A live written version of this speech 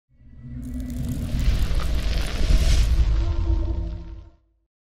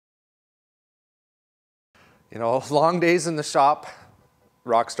You know, long days in the shop,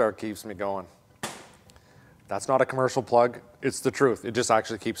 Rockstar keeps me going. That's not a commercial plug, it's the truth. It just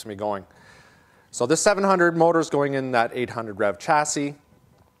actually keeps me going. So this 700 motor is going in that 800 REV chassis.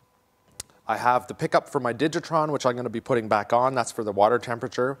 I have the pickup for my Digitron, which I'm going to be putting back on. That's for the water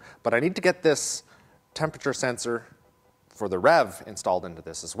temperature. But I need to get this temperature sensor for the REV installed into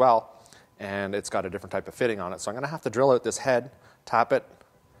this as well. And it's got a different type of fitting on it. So I'm going to have to drill out this head, tap it,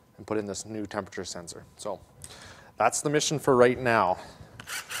 and put in this new temperature sensor. So that's the mission for right now.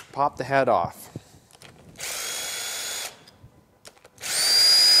 Pop the head off.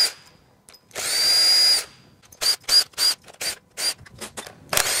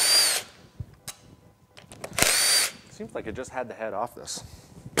 Seems like it just had the head off this.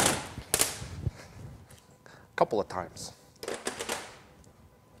 A couple of times. There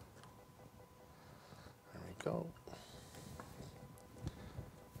we go.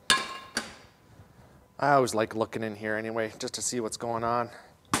 I always like looking in here anyway, just to see what's going on.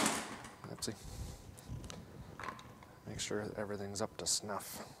 Oopsie. Make sure everything's up to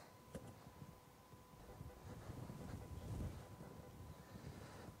snuff.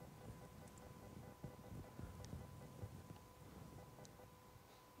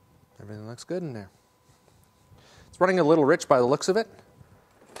 Everything looks good in there. It's running a little rich by the looks of it.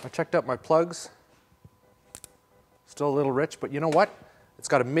 I checked out my plugs. Still a little rich, but you know what? It's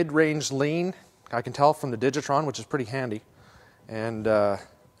got a mid-range lean. I can tell from the Digitron, which is pretty handy. And no.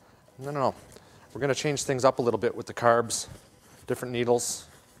 We're going to change things up a little bit with the carbs, different needles.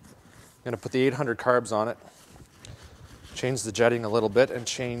 I'm going to put the 800 carbs on it, change the jetting a little bit, and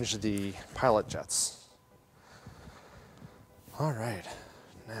change the pilot jets. All right,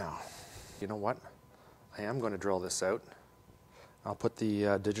 now, you know what? I am going to drill this out. I'll put the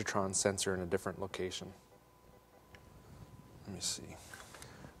Digitron sensor in a different location. Let me see.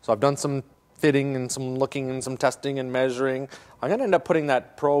 So I've done some fitting and some looking and some testing and measuring. I'm going to end up putting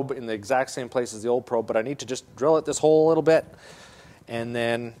that probe in the exact same place as the old probe, but I need to just drill it this hole a little bit and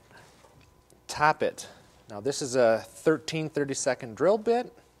then tap it. Now this is a 13/32 drill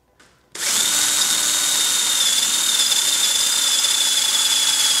bit.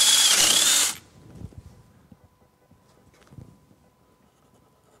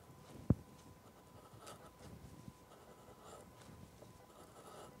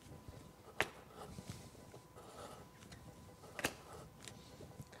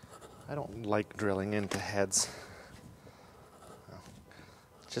 I don't like drilling into heads.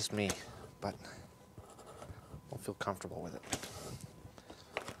 It's just me, but I don't feel comfortable with it.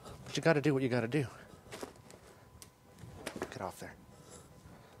 But you got to do what you got to do. Get off there.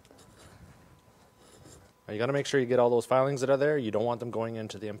 Now you got to make sure you get all those filings that are there. You don't want them going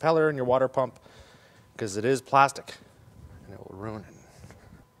into the impeller and your water pump because it is plastic and it will ruin it.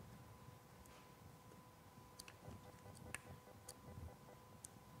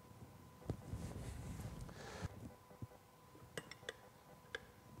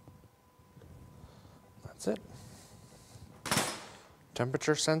 That's it.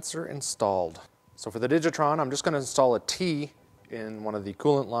 Temperature sensor installed. So for the Digitron, I'm just going to install a T in one of the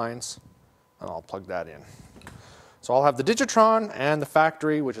coolant lines, and I'll plug that in. So I'll have the Digitron and the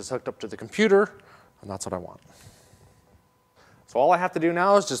factory, which is hooked up to the computer, and that's what I want. So all I have to do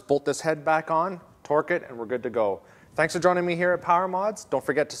now is just bolt this head back on, torque it, and we're good to go. Thanks for joining me here at PowerModz. Don't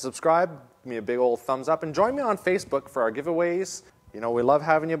forget to subscribe, give me a big old thumbs up, and join me on Facebook for our giveaways. You know, we love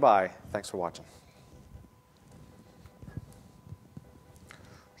having you by. Thanks for watching.